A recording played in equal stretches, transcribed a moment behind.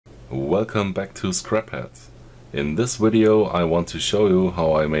Welcome back to Scraphead. In this video I want to show you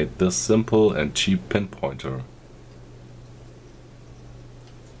how I made this simple and cheap pinpointer.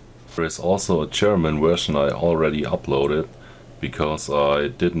 There is also a German version I already uploaded because I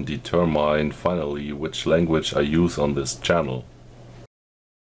didn't determine finally which language I use on this channel.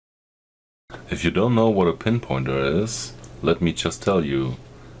 If you don't know what a pinpointer is, let me just tell you.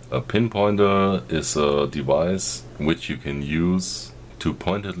 A pinpointer is a device which you can use to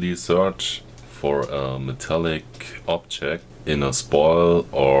pointedly search for a metallic object in a spoil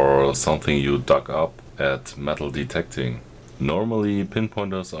or something you dug up at metal detecting. Normally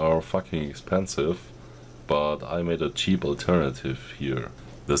pinpointers are fucking expensive, but I made a cheap alternative here.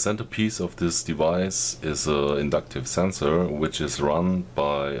 The centerpiece of this device is an inductive sensor which is run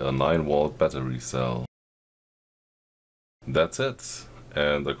by a 9-volt battery cell. That's it.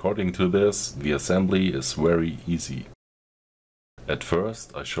 And according to this, the assembly is very easy. At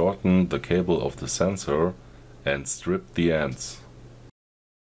first I shortened the cable of the sensor and stripped the ends.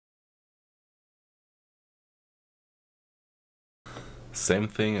 Same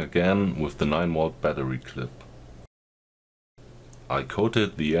thing again with the 9-volt battery clip. I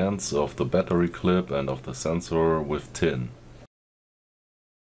coated the ends of the battery clip and of the sensor with tin.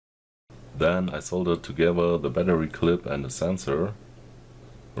 Then I soldered together the battery clip and the sensor.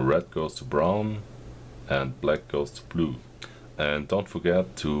 Red goes to brown and black goes to blue. And don't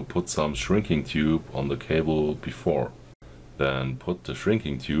forget to put some shrinking tube on the cable before. Then put the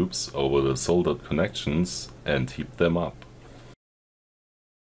shrinking tubes over the soldered connections and heat them up.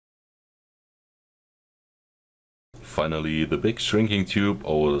 Finally the big shrinking tube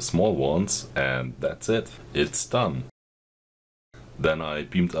over the small ones, and that's it. It's done. Then I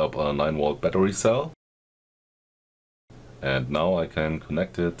beamed up a 9-volt battery cell. And now I can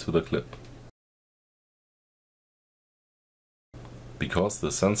connect it to the clip. Because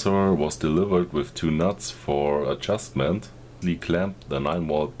the sensor was delivered with 2 nuts for adjustment, I clamped the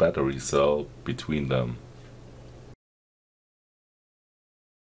 9-volt battery cell between them.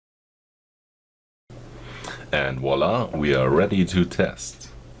 And voila, we are ready to test.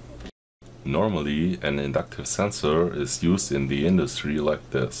 Normally an inductive sensor is used in the industry like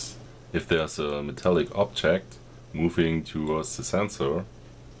this. If there's a metallic object moving towards the sensor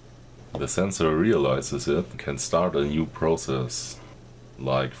realizes it and can start a new process.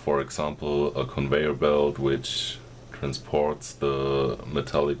 Like for example a conveyor belt which transports the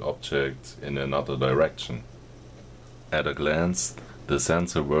metallic object in another direction. At a glance, the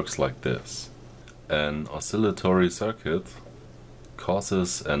sensor works like this. An oscillatory circuit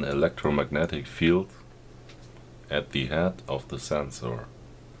causes an electromagnetic field at the head of the sensor.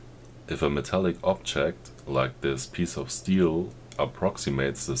 If a metallic object, like this piece of steel,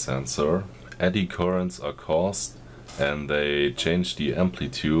 approximates the sensor, eddy currents are caused and they change the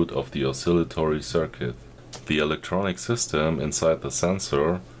amplitude of the oscillatory circuit. The electronic system inside the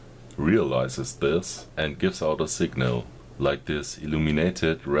sensor realizes this and gives out a signal, like this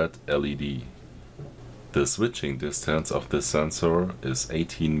illuminated red LED. The switching distance of this sensor is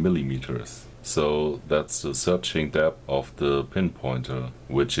 18 millimeters. So that's the searching depth of the pinpointer,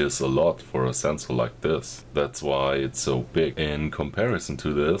 which is a lot for a sensor like this. That's why it's so big. In comparison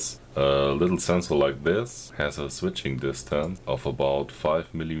to this, a little sensor like this has a switching distance of about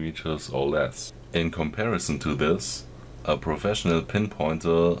 5 millimeters or less. In comparison to this, a professional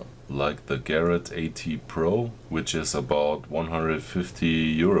pinpointer like the Garrett AT Pro, which is about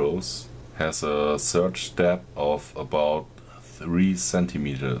 150 euros, has a search depth of about 3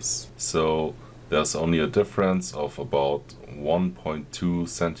 centimeters. So there's only a difference of about 1.2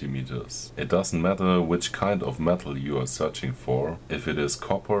 centimeters. It doesn't matter which kind of metal you are searching for, if it is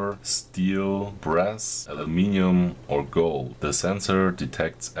copper, steel, brass, aluminium or gold. The sensor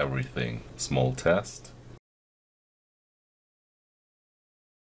detects everything. Small test.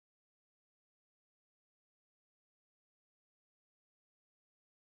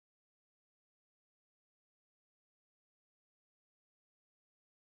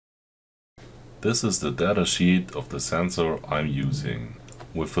 This is the datasheet of the sensor I'm using.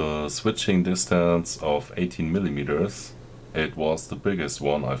 With a switching distance of 18 millimeters, it was the biggest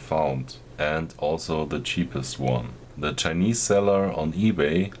one I found and also the cheapest one. The Chinese seller on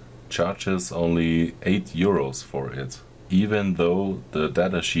eBay charges only 8 euros for it, even though the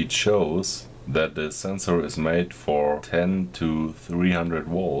datasheet shows that the sensor is made for 10 to 300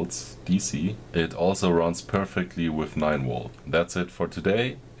 volts DC. It also runs perfectly with 9 volt. That's it for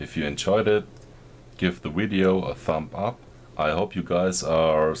today. If you enjoyed it, give the video a thumb up. I hope you guys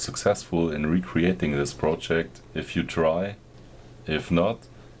are successful in recreating this project if you try. If not,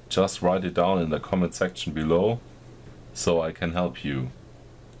 just write it down in the comment section below so I can help you.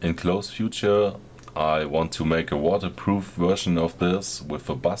 In close future I want to make a waterproof version of this with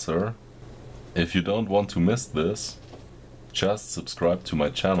a buzzer. If you don't want to miss this, just subscribe to my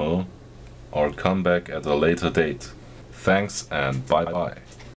channel or come back at a later date. Thanks and bye bye.